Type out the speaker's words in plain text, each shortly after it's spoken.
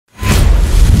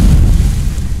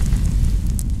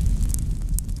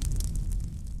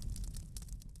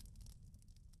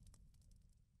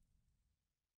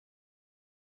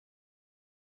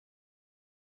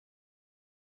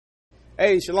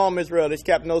Hey, Shalom Israel, this is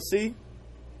Captain OC.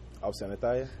 I'm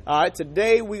Sanataya. All right,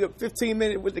 today we got 15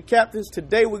 minutes with the captains.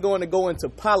 Today we're going to go into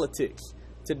politics.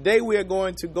 Today we are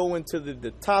going to go into the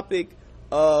topic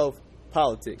of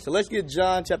politics. So let's get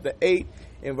John chapter 8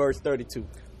 and verse 32.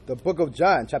 The book of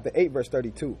John, chapter 8, verse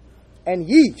 32. And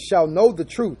ye shall know the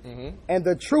truth, and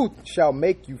the truth shall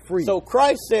make you free. So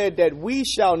Christ said that we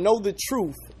shall know the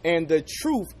truth, and the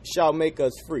truth shall make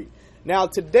us free. Now,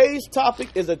 today's topic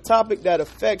is a topic that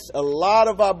affects a lot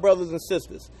of our brothers and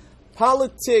sisters.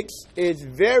 Politics is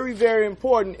very, very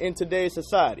important in today's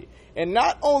society. And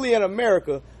not only in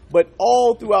America, but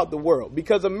all throughout the world.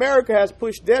 Because America has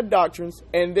pushed their doctrines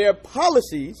and their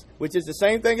policies, which is the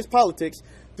same thing as politics,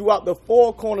 throughout the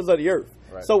four corners of the earth.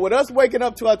 Right. So with us waking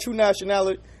up to our true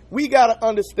nationality, we got to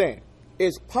understand,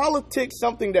 is politics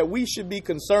something that we should be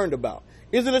concerned about?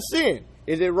 Is it a sin?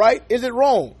 Is it right? Is it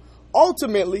wrong?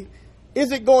 Ultimately,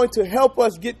 is it going to help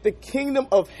us get the kingdom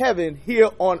of heaven here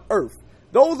on earth?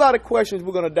 Those are the questions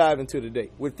we're going to dive into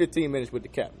today with 15 minutes with the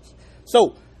captains.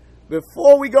 So,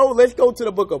 before we go, let's go to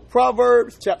the book of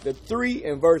Proverbs, chapter 3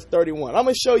 and verse 31. I'm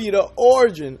going to show you the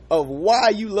origin of why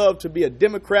you love to be a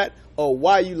Democrat or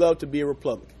why you love to be a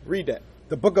Republican. Read that.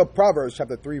 The book of Proverbs,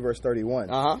 chapter 3, verse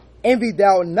 31. Envy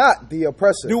thou not the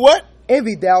oppressor. Do what?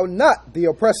 Envy thou not the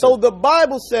oppressor. So the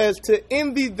Bible says to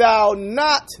envy thou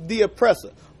not the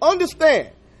oppressor.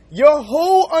 Understand, your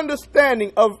whole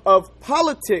understanding of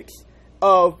politics,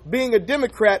 of being a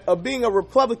Democrat, of being a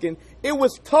Republican, it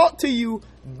was taught to you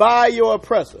by your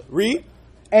oppressor. Read.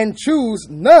 And choose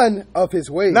none of his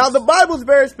ways. Now the Bible is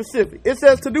very specific. It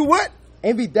says to do what?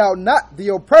 Envy thou not the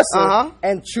oppressor,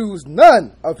 and choose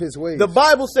none of his ways. The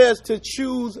Bible says to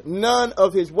choose none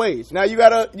of his ways. Now you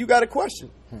got a question.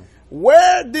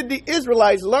 Where did the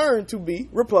Israelites learn to be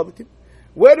Republican?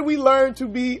 Where do we learn to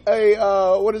be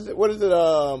a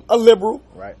liberal?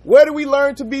 Right. Where do we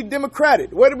learn to be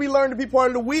Democratic? Where do we learn to be part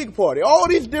of the Whig Party? All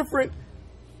these different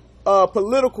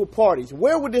political parties.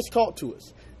 Where were this taught to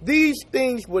us? These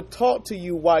things were taught to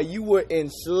you while you were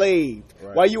enslaved.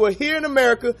 Right. While you were here in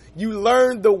America, you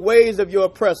learned the ways of your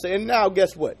oppressor. And now,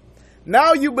 guess what?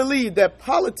 Now you believe that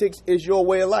politics is your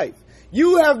way of life.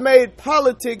 You have made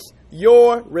politics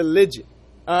your religion.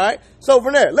 All right? So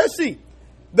from there, let's see.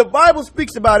 The Bible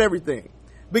speaks about everything.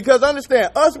 Because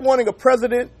understand, us wanting a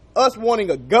president, us wanting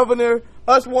a governor,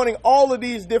 us wanting all of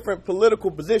these different political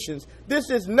positions, this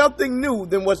is nothing new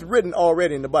than what's written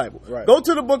already in the Bible. Right. Go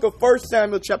to the book of 1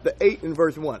 Samuel chapter 8 and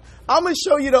verse 1. I'm going to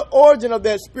show you the origin of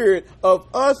that spirit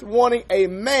of us wanting a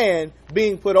man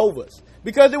being put over us.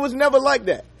 Because it was never like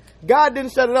that. God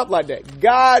didn't set it up like that.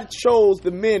 God chose the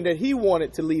men that he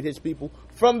wanted to lead his people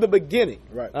from the beginning.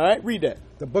 Right. All right, read that.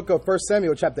 The book of 1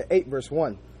 Samuel chapter 8 verse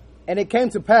 1. And it came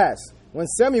to pass, when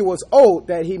Samuel was old,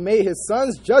 that he made his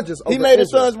sons judges over Israel. He made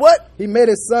his sons what? He made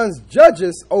his sons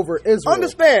judges over Israel.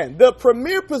 Understand, the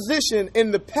premier position in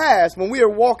the past, when we are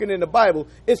walking in the Bible,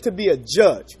 is to be a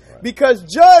judge. Right. Because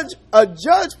a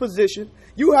judge position,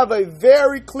 you have a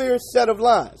very clear set of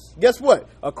lines. Guess what?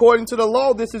 According to the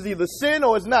law, this is either sin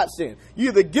or it's not sin.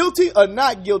 You're either guilty or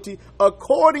not guilty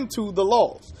according to the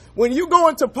laws. When you go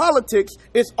into politics,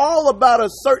 it's all about a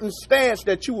certain stance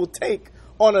that you will take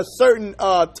on a certain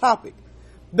topic.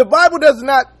 The Bible does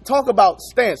not talk about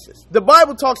stances. The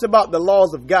Bible talks about the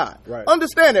laws of God. Right.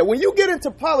 Understand that when you get into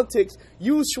politics,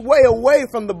 you sway away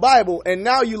from the Bible and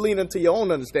now you lean into your own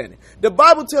understanding. The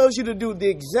Bible tells you to do the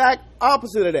exact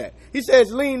opposite of that. He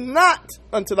says, lean not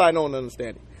unto thine own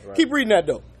understanding. Right. Keep reading that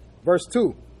though. Verse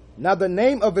 2. Now the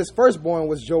name of his firstborn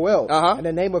was Joel, and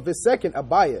the name of his second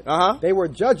Abiah. They were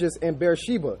judges in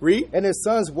Beersheba. Read. And his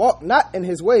sons walked not in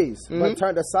his ways, but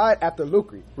turned aside after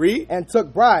lucre. Read. And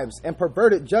took bribes and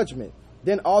perverted judgment.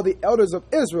 Then all the elders of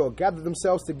Israel gathered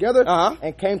themselves together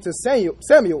and came to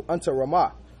Samuel unto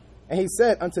Ramah. And he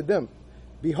said unto them,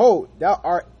 Behold, thou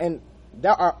art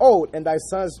old, and thy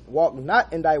sons walk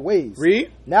not in thy ways.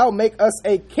 Read. Now make us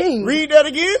a king. Read that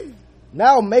again.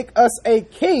 Now make us a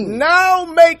king. Now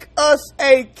make us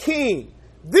a king.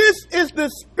 This is the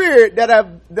spirit that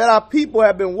our people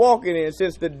have been walking in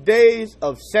since the days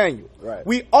of Samuel. Right.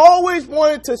 We always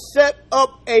wanted to set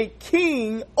up a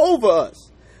king over us.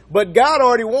 But God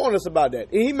already warned us about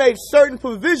that. And he made certain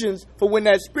provisions for when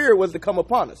that spirit was to come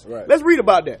upon us. Right. Let's read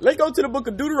about that. Let's go to the book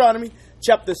of Deuteronomy,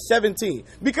 chapter 17.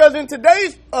 Because in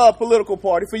today's political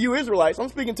party, for you Israelites, I'm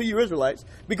speaking to you Israelites,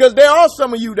 because there are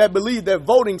some of you that believe that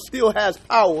voting still has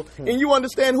power, and you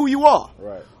understand who you are.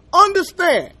 Right.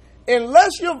 Understand,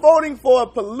 unless you're voting for a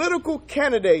political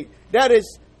candidate that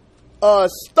is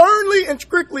sternly and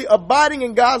strictly abiding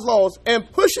in God's laws and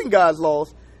pushing God's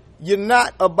laws, you're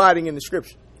not abiding in the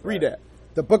scripture. Read that.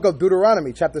 The book of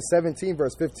Deuteronomy, chapter 17,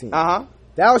 verse 15.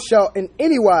 thou shalt in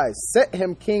any wise set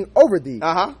him king over thee,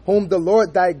 whom the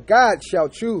Lord thy God shall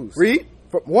choose. Read.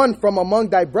 One from among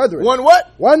thy brethren. One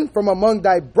what? One from among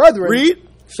thy brethren. Read.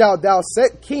 Shalt thou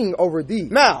set king over thee.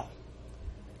 Now,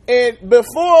 and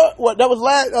before, what, that was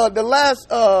the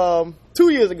last 2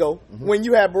 years ago, when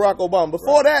you had Barack Obama.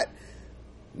 Before that,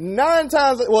 10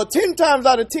 times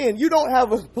out of 10, you don't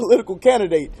have a political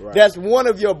candidate that's one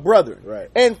of your brethren. Right.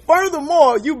 And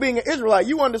furthermore, you being an Israelite,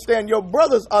 you understand your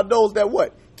brothers are those that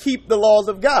what? Keep the laws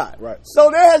of God. Right. So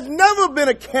there has never been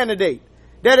a candidate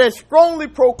that has strongly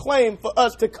proclaimed for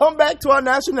us to come back to our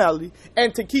nationality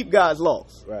and to keep God's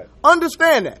laws. Right.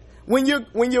 Understand that. When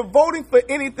you're voting for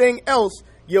anything else,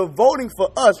 you're voting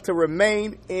for us to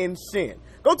remain in sin.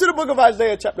 Go to the book of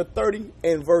Isaiah chapter 30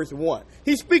 and verse 1.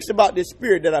 He speaks about this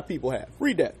spirit that our people have.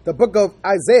 Read that. The book of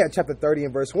Isaiah chapter 30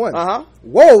 and verse 1.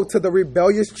 Woe to the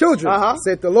rebellious children,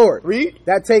 saith the Lord. Read.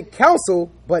 That take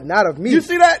counsel, but not of me. You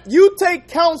see that? You take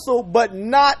counsel, but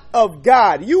not of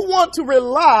God. You want to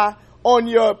rely on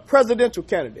your presidential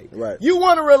candidate. Right. You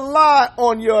want to rely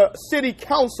on your city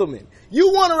councilman.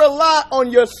 You want to rely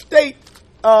on your state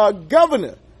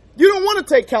governor. You don't want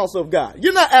to take counsel of God.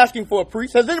 You're not asking for a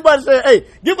priest. Has anybody said, "Hey,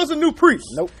 give us a new priest"?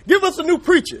 Nope. Give us a new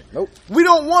preacher. Nope. We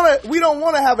don't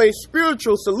want to have a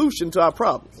spiritual solution to our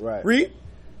problems. Right. Read.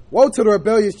 Woe to the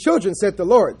rebellious children, saith the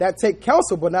Lord, that take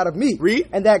counsel, but not of me. Read.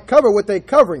 And that cover with a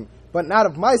covering, but not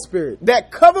of my spirit.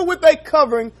 That cover with a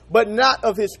covering, but not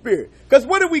of his spirit. Because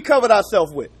what did we cover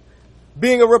ourselves with?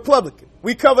 Being a Republican.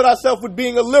 We covered ourselves with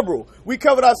being a liberal. We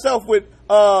covered ourselves with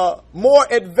more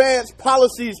advanced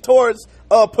policies towards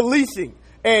policing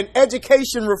and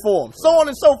education reform, so on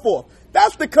and so forth.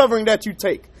 That's the covering that you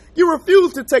take. You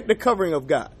refuse to take the covering of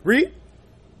God. Read.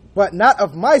 But not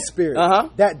of my spirit,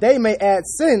 that they may add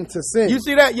sin to sin. You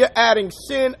see that? You're adding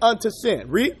sin unto sin.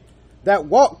 Read. That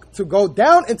walk to go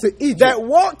down into Egypt. That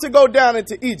walk to go down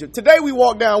into Egypt. Today we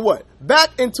walk down what?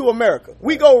 Back into America.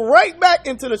 We go right back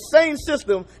into the same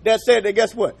system that said that,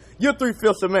 guess what? You're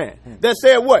 3/5 of man. That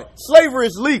said what? Slavery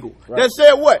is legal. That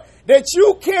said what? That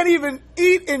you can't even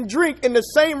eat and drink in the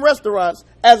same restaurants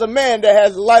as a man that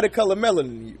has lighter color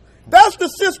melanin than you. That's the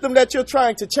system that you're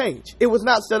trying to change. It was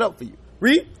not set up for you.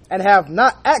 Read. And have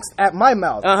not asked at my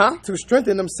mouth to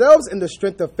strengthen themselves in the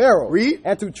strength of Pharaoh. Read.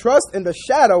 And to trust in the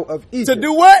shadow of Egypt. To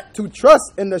do what? To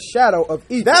trust in the shadow of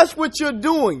Egypt. That's what you're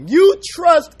doing. You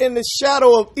trust in the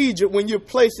shadow of Egypt when you're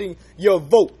placing your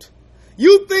vote.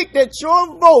 You think that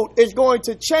your vote is going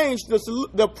to change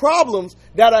the problems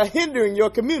that are hindering your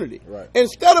community. Right.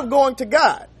 Instead of going to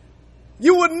God.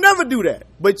 You would never do that.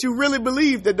 But you really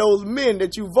believe that those men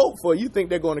that you vote for, you think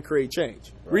they're going to create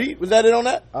change. Right. Read. Was that it on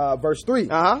that? Verse 3.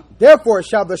 Therefore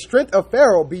shall the strength of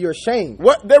Pharaoh be your shame.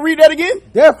 What? Read that again.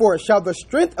 Therefore shall the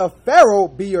strength of Pharaoh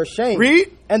be your shame.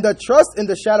 Read. And the trust in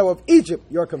the shadow of Egypt,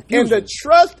 your confusion. And the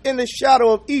trust in the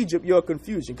shadow of Egypt, your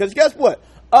confusion. Because guess what?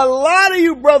 A lot of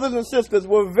you brothers and sisters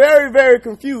were very, very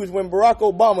confused when Barack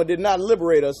Obama did not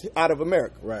liberate us out of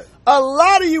America. Right. A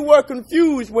lot of you were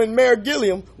confused when Mayor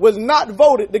Gilliam was not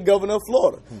voted the governor of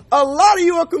Florida. A lot of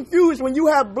you are confused when you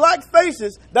have black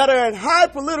faces that are in high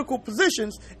political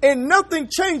positions and nothing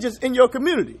changes in your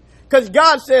community. Because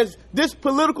God says this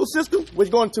political system was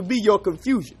going to be your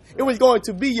confusion. It was going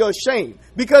to be your shame.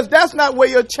 Because that's not where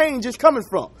your change is coming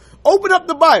from. Open up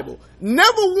the Bible.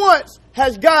 Never once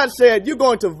has God said you're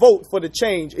going to vote for the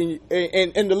change in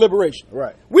the liberation.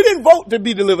 Right. We didn't vote to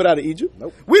be delivered out of Egypt.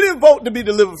 Nope. We didn't vote to be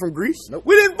delivered from Greece. Nope.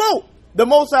 We didn't vote. The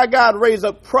Most High God raised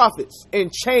up prophets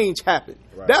and change happened.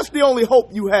 Right. That's the only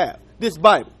hope you have, this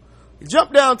Bible.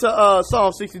 Jump down to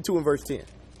Psalm 62 and verse 10.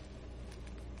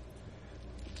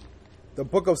 The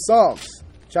book of Psalms,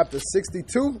 chapter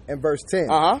 62 and verse 10.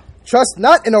 Trust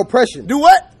not in oppression. Do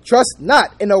what? Trust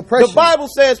not in oppression. The Bible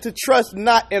says to trust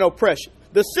not in oppression.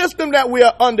 The system that we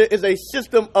are under is a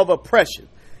system of oppression.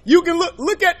 You can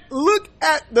look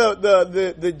at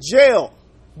the jail,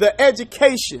 the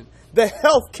education, the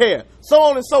health care, so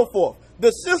on and so forth.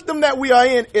 The system that we are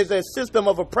in is a system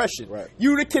of oppression. Right.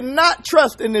 You cannot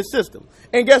trust in this system.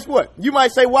 And guess what? You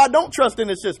might say, well, I don't trust in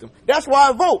this system. That's why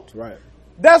I vote. Right.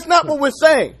 That's not what we're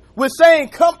saying. We're saying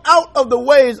come out of the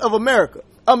ways of America.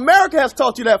 America has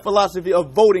taught you that philosophy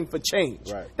of voting for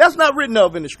change. Right. That's not written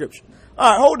of in the scripture. All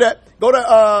right, hold that. Go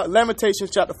to Lamentations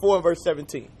chapter 4 and verse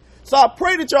 17. So I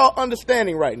pray that y'all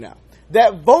understanding right now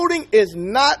that voting is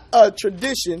not a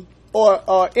tradition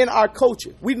or in our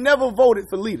culture. We never voted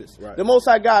for leaders. Right. The Most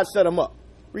High God set them up.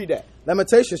 Read that.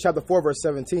 Lamentations chapter 4 verse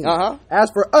 17. As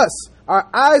for us, our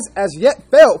eyes as yet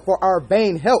failed for our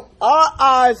vain help. Our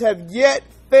eyes have yet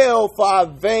failed for our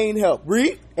vain help.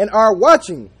 Read. And our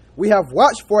watching, We have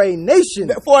watched for a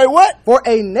nation. For a what? For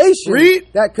a nation. Read.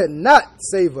 That could not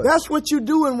save us. That's what you're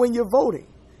doing when you're voting.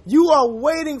 You are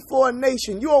waiting for a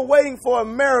nation. You are waiting for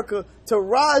America to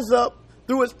rise up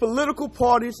through its political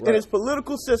parties and its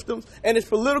political systems and its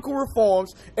political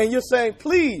reforms. And you're saying,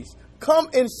 please, come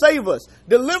and save us.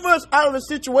 Deliver us out of the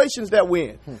situations that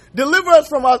we're in. Deliver us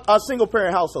from our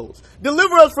single-parent households.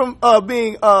 Deliver us from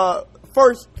being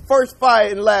first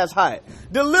fired and last hired.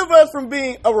 Deliver us from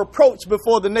being a reproach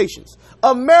before the nations.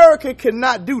 America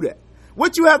cannot do that.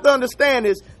 What you have to understand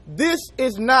is this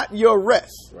is not your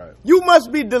rest. Right. You must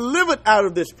be delivered out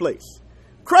of this place.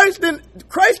 Christ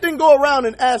didn't go around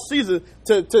and ask Caesar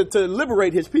to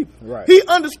liberate his people. Right. He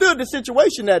understood the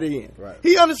situation that he's in. Right.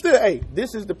 He understood, hey,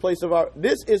 this is the place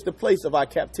of our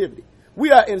captivity.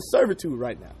 We are in servitude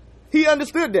right now. He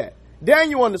understood that.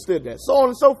 Daniel understood that. So on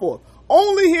and so forth.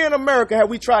 Only here in America have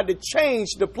we tried to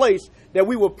change the place that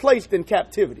we were placed in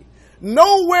captivity.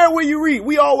 Nowhere will you read.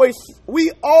 We always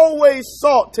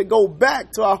sought to go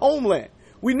back to our homeland.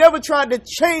 We never tried to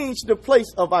change the place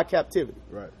of our captivity.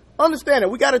 Right. Understand that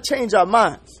we got to change our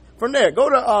minds. From there, go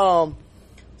to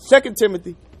 2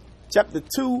 Timothy chapter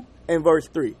 2 and verse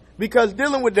 3. Because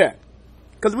dealing with that,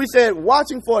 because we said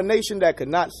watching for a nation that could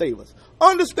not save us.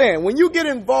 Understand, when you get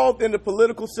involved in the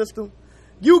political system,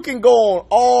 you can go on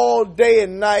all day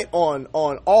and night on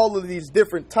all of these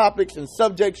different topics and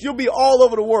subjects. You'll be all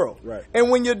over the world. Right. And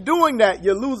when you're doing that,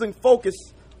 you're losing focus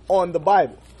on the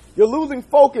Bible. You're losing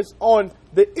focus on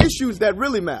the issues that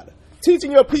really matter.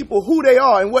 Teaching your people who they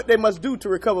are and what they must do to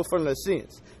recover from their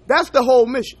sins. That's the whole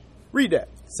mission. Read that.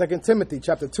 2 Timothy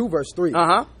chapter 2, verse 3.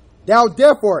 Thou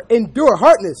therefore endure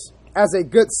hardness as a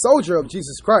good soldier of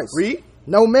Jesus Christ. Read.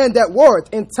 No man that warreth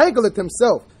entangleth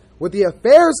himself with the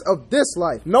affairs of this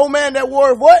life. No man that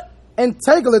warreth what?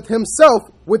 Entangleth himself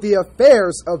with the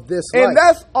affairs of this life. And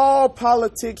that's all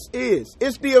politics is.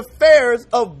 It's the affairs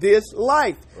of this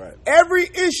life. Right. Every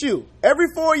issue, every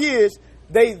 4 years,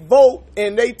 they vote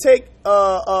and they take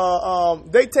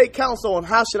counsel on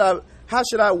how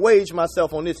should I wage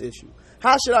myself on this issue?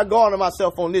 How should I garner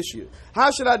myself on this issue? How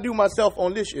should I do myself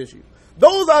on this issue?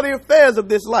 Those are the affairs of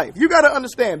this life. You got to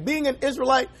understand, being an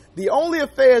Israelite, the only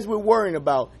affairs we're worrying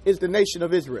about is the nation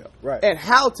of Israel. Right. And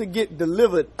how to get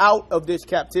delivered out of this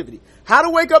captivity. How to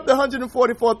wake up the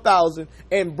 144,000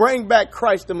 and bring back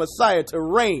Christ the Messiah to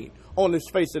reign on this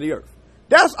face of the earth.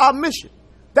 That's our mission.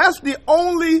 That's the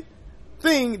only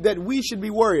thing that we should be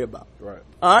worried about. Right.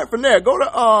 All right, from there, go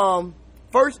to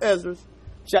 1 Ezra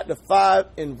chapter 5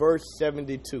 and verse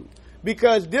 72.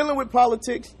 Because dealing with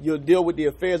politics, you'll deal with the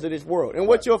affairs of this world. And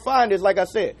what you'll find is, like I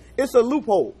said, it's a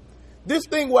loophole. This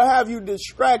thing will have you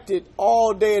distracted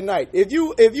all day and night. If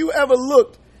you ever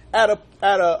looked at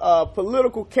a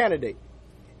political candidate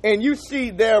and you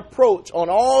see their approach on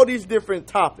all these different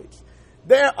topics,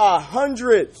 there are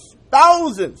hundreds,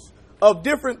 thousands of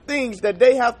different things that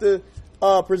they have to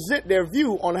present their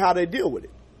view on how they deal with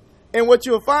it. And what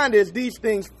you'll find is these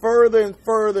things further and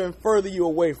further and further you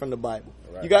away from the Bible.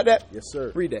 Right. You got that? Yes,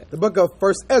 sir. Read that. The book of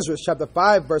 1 Ezra, chapter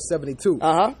 5, verse 72.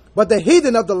 But the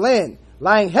heathen of the land,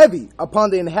 lying heavy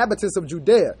upon the inhabitants of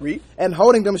Judea, read, and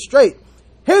holding them straight,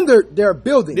 hindered their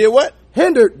building. Did what?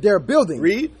 Hindered their building.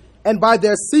 Read. And by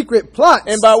their secret plots.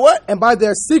 And by what? And by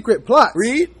their secret plots.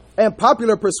 Read. And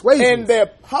popular persuasions. And their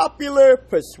popular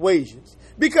persuasions.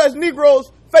 Because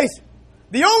Negroes, face it,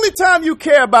 the only time you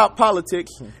care about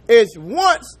politics is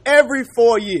once every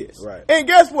 4 years. Right. And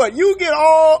guess what? You get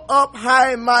all up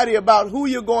high and mighty about who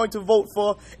you're going to vote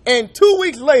for, and 2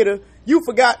 weeks later, you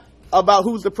forgot about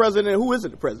who's the president and who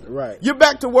isn't the president. Right. You're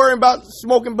back to worrying about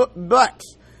smoking blacks.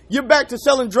 You're back to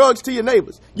selling drugs to your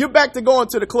neighbors. You're back to going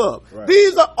to the club. Right.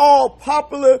 These are all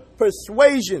popular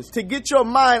persuasions to get your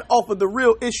mind off of the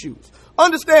real issues.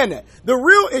 Understand that. The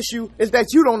real issue is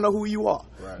that you don't know who you are.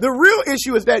 Right. The real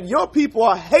issue is that your people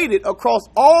are hated across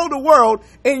all the world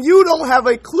and you don't have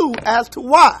a clue as to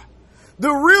why. The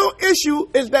real issue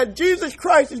is that Jesus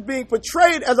Christ is being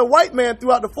portrayed as a white man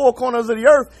throughout the four corners of the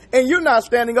earth and you're not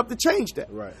standing up to change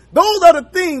that. Right. Those are the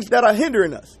things that are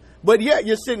hindering us. But yet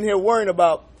you're sitting here worrying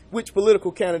about which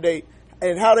political candidate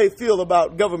and how they feel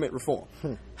about government reform.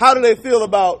 How do they feel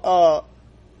about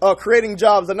creating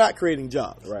jobs or not creating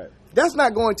jobs? Right. That's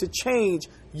not going to change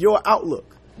your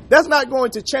outlook. That's not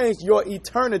going to change your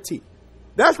eternity.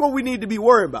 That's what we need to be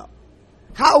worried about.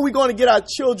 How are we going to get our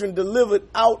children delivered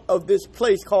out of this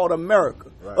place called America?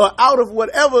 Right. Or out of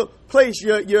whatever place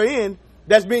you're in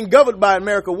that's being governed by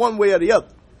America one way or the other?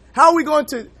 How are we going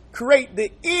to create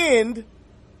the end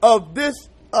of this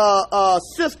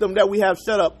system that we have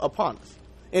set up upon us?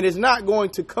 And it's not going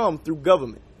to come through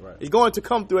government. Right. It's going to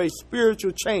come through a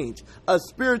spiritual change, a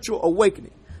spiritual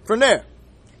awakening. From there,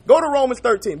 Go to Romans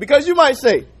 13. Because you might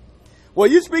say, well,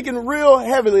 you're speaking real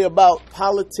heavily about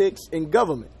politics and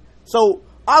government. So,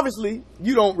 obviously,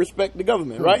 you don't respect the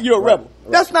government, right? You're a rebel.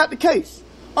 Right. That's not the case.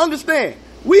 Understand.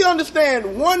 We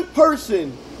understand one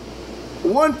person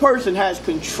has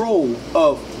control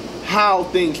of how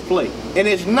things play. And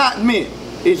it's not men.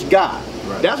 It's God.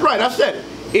 Right. That's right. I said it.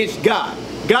 It's God.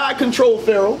 God controlled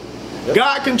Pharaoh. Yep.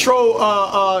 God controlled,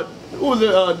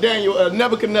 Daniel,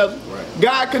 Nebuchadnezzar. Right.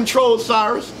 God controlled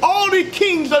Cyrus. All the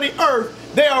kings of the earth,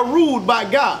 they are ruled by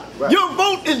God. Right. Your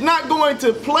vote is not going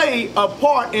to play a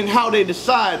part in how they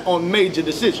decide on major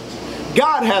decisions.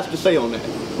 God has to say on that.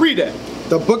 Read that.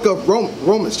 The book of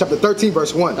Romans, chapter 13,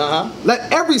 verse 1.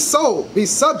 Let every soul be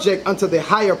subject unto the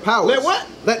higher powers. Let what?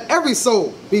 Let every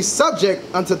soul be subject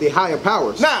unto the higher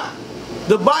powers. Now,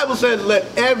 the Bible says, let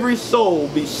every soul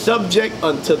be subject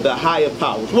unto the higher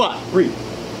powers. Why? Read.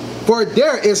 For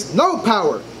there is no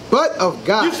power but of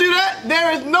God. You see that?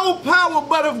 There is no power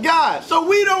but of God. So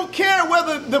we don't care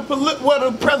whether the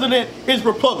president is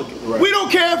Republican. Right. We don't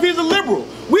care if he's a liberal.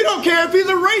 We don't care if he's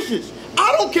a racist.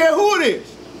 I don't care who it is.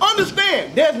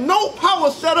 Understand, there's no power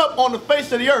set up on the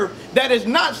face of the earth that is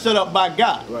not set up by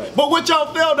God. Right. But what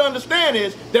y'all fail to understand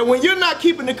is that when you're not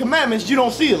keeping the commandments, you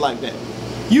don't see it like that.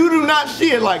 You do not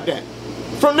see it like that.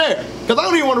 From there, because I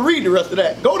don't even want to read the rest of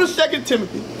that. Go to 2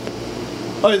 Timothy.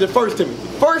 Or is it 1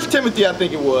 Timothy? 1 Timothy, I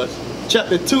think it was,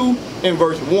 chapter 2 and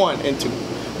verse 1 and 2.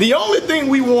 The only thing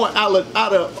we want out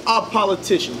of our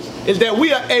politicians is that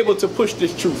we are able to push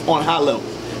this truth on high levels.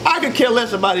 I could care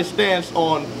less about his stance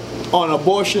on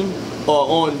abortion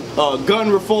or on gun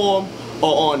reform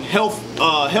or on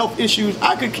health issues.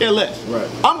 I could care less. Right.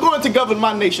 I'm going to govern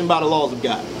my nation by the laws of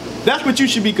God. That's what you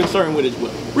should be concerned with as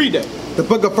well. Read that. The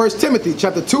book of 1 Timothy,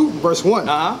 chapter 2, verse 1.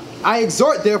 I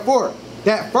exhort, therefore,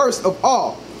 that first of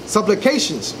all,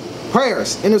 supplications,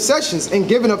 prayers, intercessions, and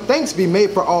giving of thanks be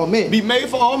made for all men. Be made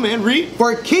for all men. Read.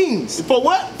 For kings. For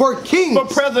what? For kings. For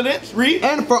presidents. Read.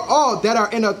 And for all that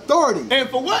are in authority. And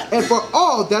for what? And for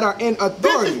all that are in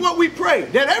authority. This is what we pray.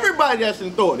 That everybody that's in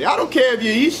authority. I don't care if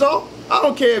you're Esau. I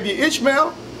don't care if you're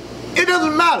Ishmael. It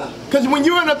doesn't matter. Because when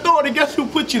you're in authority, guess who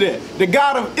put you there? The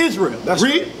God of Israel. That's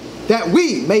Read. Right. That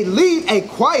we may lead a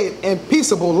quiet and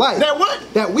peaceable life. That what?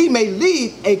 That we may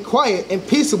lead a quiet and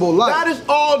peaceable life. That is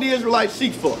all the Israelites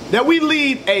seek for. That we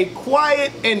lead a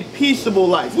quiet and peaceable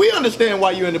life. We understand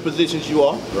why you're in the positions you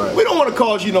are. Right. We don't want to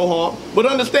cause you no harm. But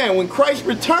understand, when Christ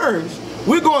returns,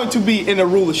 we're going to be in a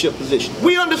rulership position.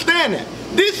 We understand that.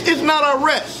 This is not our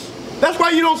rest. That's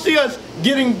why you don't see us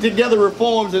getting together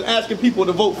reforms and asking people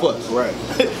to vote for us. Right.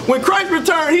 When Christ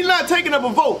returns, he's not taking up a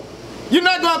vote. You're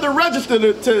not going to have to register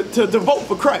to vote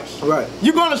for Christ. Right.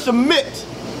 You're going to submit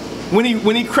when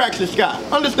he cracks the sky.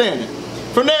 Understand that.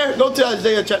 From there, go to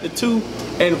Isaiah chapter 2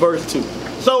 and verse 2.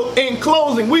 So in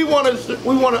closing, I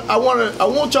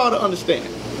want y'all to understand.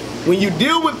 When you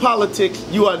deal with politics,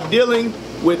 you are dealing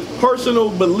with personal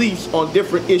beliefs on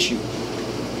different issues.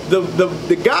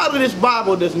 The God of this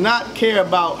Bible does not care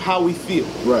about how we feel.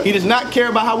 Right. He does not care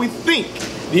about how we think.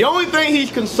 The only thing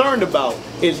he's concerned about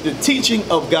is the teaching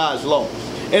of God's laws.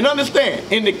 And understand,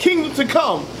 in the kingdom to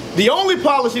come, the only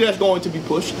policy that's going to be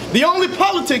pushed, the only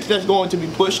politics that's going to be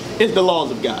pushed is the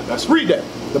laws of God. Let's read that.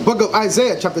 The book of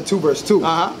Isaiah, chapter 2, verse 2.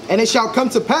 And it shall come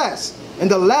to pass in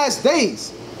the last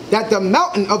days that the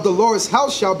mountain of the Lord's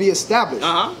house shall be established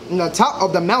in the top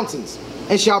of the mountains,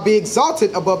 and shall be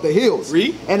exalted above the hills.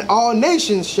 Read. And all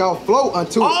nations shall flow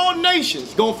unto it. All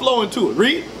nations gonna flow into it.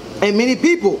 Read. And many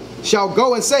people shall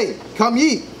go and say, Come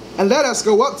ye, and let us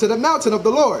go up to the mountain of the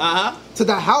Lord, to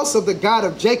the house of the God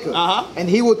of Jacob, and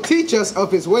he will teach us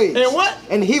of his ways. And what?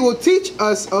 And he will teach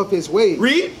us of his ways.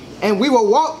 Read. And we will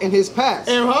walk in his paths.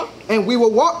 And we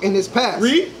will walk in his paths.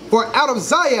 Read. For out of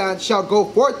Zion shall go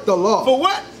forth the law. For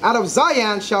what? Out of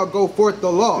Zion shall go forth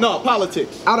the law. No,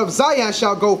 politics. Out of Zion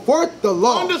shall go forth the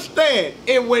law. Understand,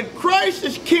 and when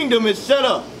Christ's kingdom is set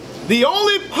up, the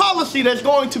only policy that's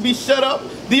going to be set up,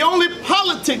 the only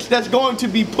politics that's going to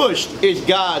be pushed is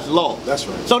God's law. That's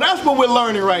right. So that's what we're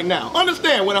learning right now.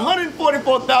 Understand, when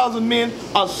 144,000 men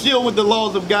are sealed with the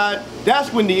laws of God,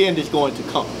 that's when the end is going to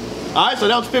come. All right, so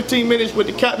that was 15 minutes with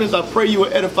the captains. I pray you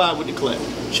were edified with the class.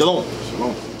 Shalom.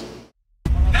 Shalom. We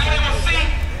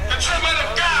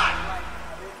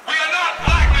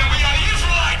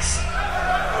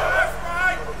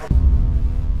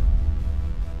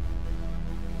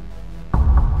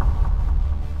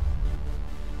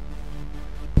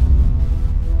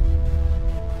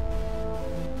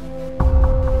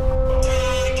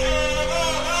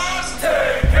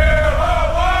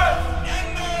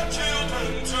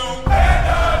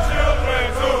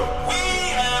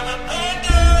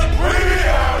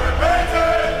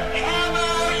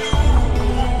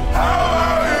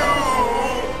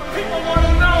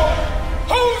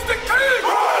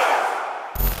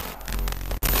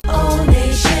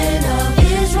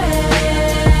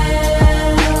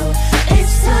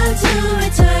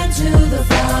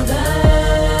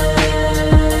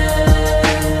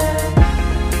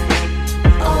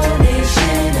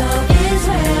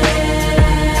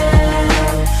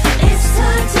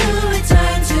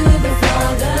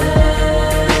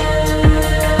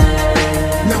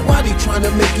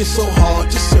it's so hard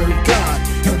to serve God?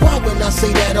 And why when I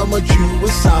say that I'm a Jew, it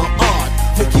sound odd?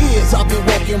 For years I've been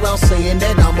walking around saying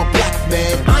that I'm a black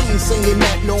man. I ain't saying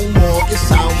that no more, it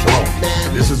sounds wrong,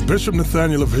 man. This is Bishop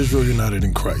Nathaniel of Israel United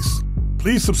in Christ.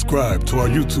 Please subscribe to our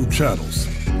YouTube channels.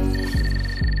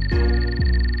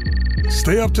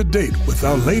 Stay up to date with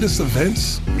our latest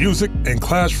events, music, and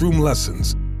classroom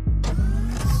lessons.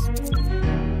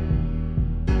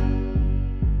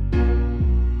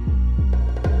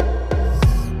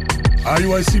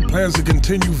 IUIC plans to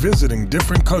continue visiting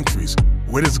different countries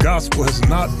where this gospel has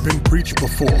not been preached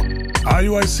before.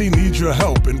 IUIC needs your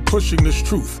help in pushing this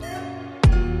truth.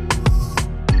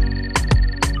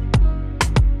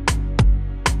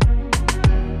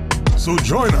 So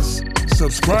join us.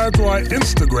 Subscribe to our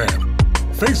Instagram,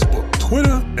 Facebook,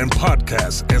 Twitter, and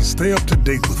podcasts, and stay up to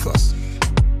date with us.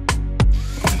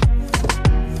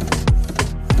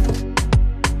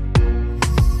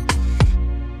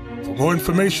 For more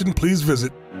information, please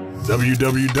visit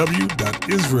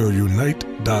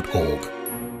www.israelunite.org.